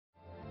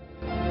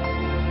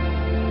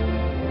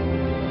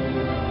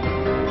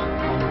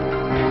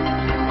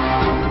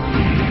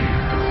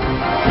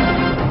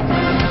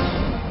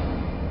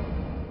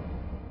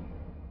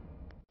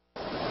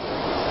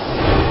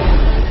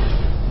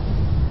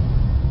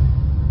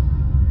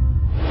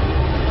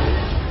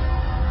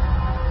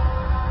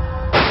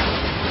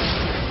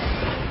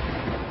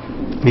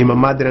Mi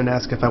mamá didn't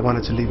ask if I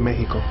wanted to leave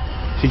Mexico.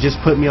 She just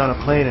put me on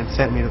a plane and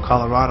sent me to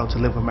Colorado to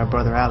live with my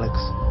brother Alex.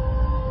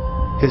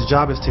 His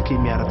job is to keep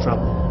me out of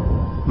trouble.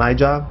 My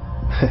job?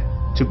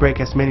 To break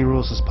as many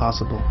rules as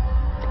possible.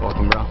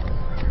 Welcome, bro.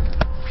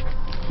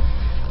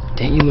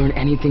 Didn't you learn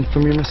anything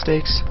from your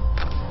mistakes?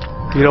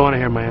 You don't want to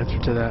hear my answer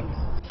to that.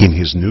 In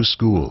his new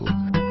school.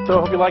 So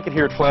I hope you like it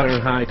here at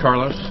Flatiron High,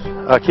 Carlos.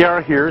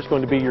 Kiara here is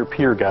going to be your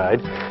peer guide.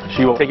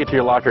 She will take you to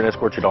your locker and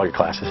escort you to all your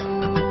classes.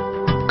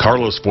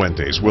 Carlos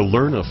Fuentes will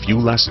learn a few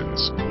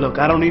lessons. Look,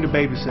 I don't need a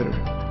babysitter.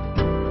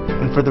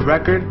 And for the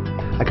record,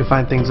 I can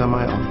find things on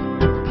my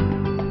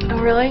own.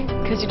 Oh, really?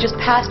 Because you just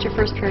passed your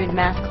first period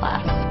math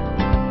class.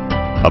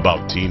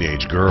 About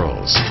teenage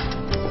girls.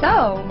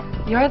 So,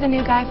 you're the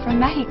new guy from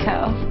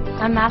Mexico.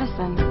 I'm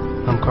Madison.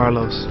 I'm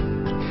Carlos.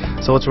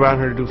 So what's around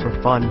here to do for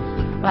fun?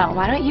 Well,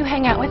 why don't you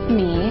hang out with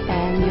me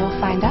and you'll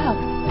find out.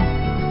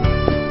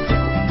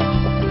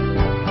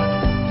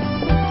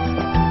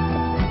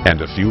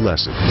 And a few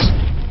lessons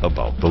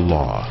about the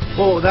law.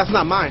 Oh, that's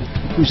not mine.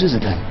 Whose is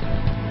it then?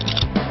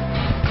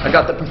 I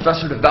got the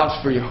professor to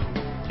vouch for you.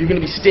 You're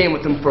gonna be staying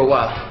with him for a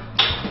while.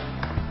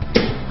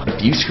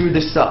 If you screw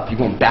this up, you're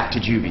going back to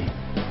juvie.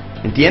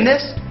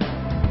 ¿Entiendes?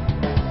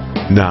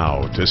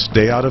 Now, to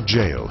stay out of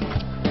jail,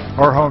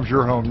 Our home's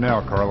your home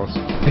now, Carlos.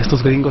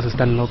 Estos gringos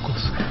están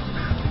locos.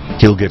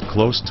 he'll get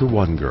close to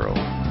one girl.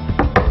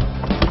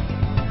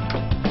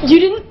 You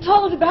didn't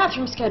follow the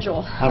bathroom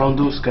schedule. I don't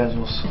do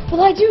schedules.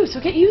 Well, I do, so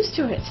get used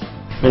to it.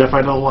 And if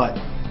I don't what?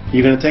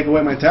 You gonna take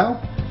away my towel?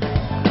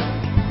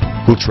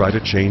 Who'll try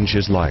to change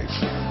his life.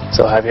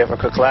 So have you ever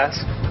cooked class?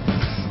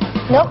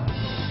 Nope.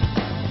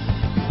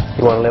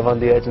 You wanna live on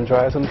the edge and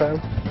try it sometime?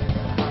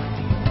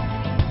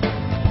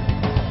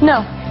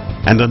 No.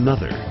 And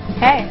another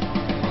Hey,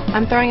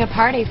 I'm throwing a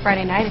party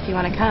Friday night if you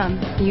want to come.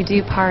 You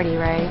do party,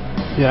 right?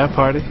 Yeah,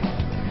 party.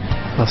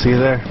 I'll see you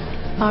there.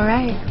 All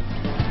right.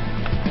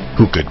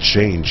 who could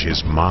change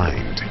his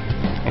mind.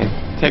 And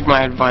take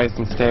my advice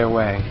and stay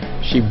away.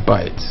 She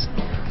bites.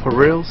 For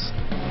reals?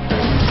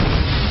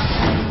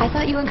 I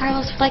thought you and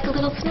Carlos would like a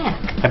little snack.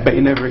 I bet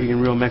you never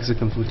eaten real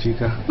Mexican food,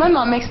 chica. My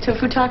mom makes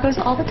tofu tacos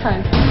all the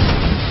time.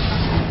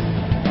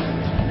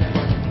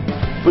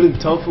 Putting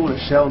tofu in a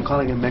shell and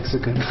calling it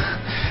Mexican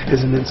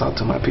is an insult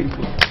to my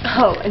people.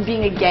 Oh, and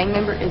being a gang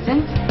member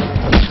isn't?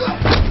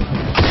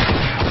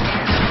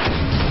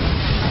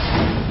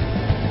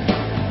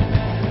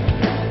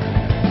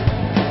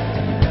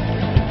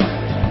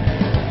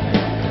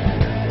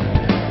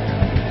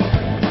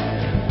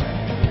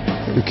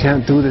 You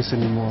can't do this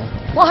anymore.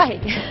 Why?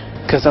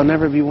 Because I'll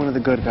never be one of the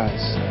good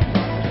guys.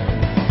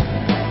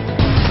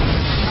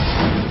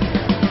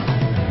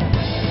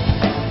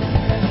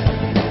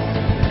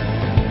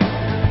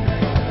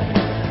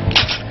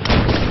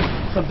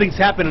 Something's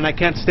happened and I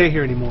can't stay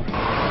here anymore.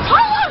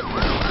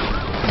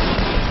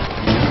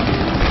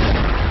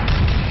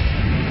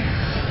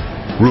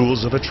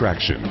 Rules of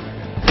Attraction.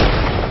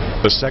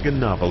 The second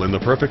novel in the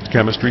Perfect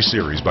Chemistry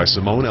series by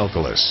Simone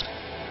Elkeles.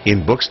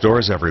 In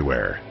bookstores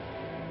everywhere.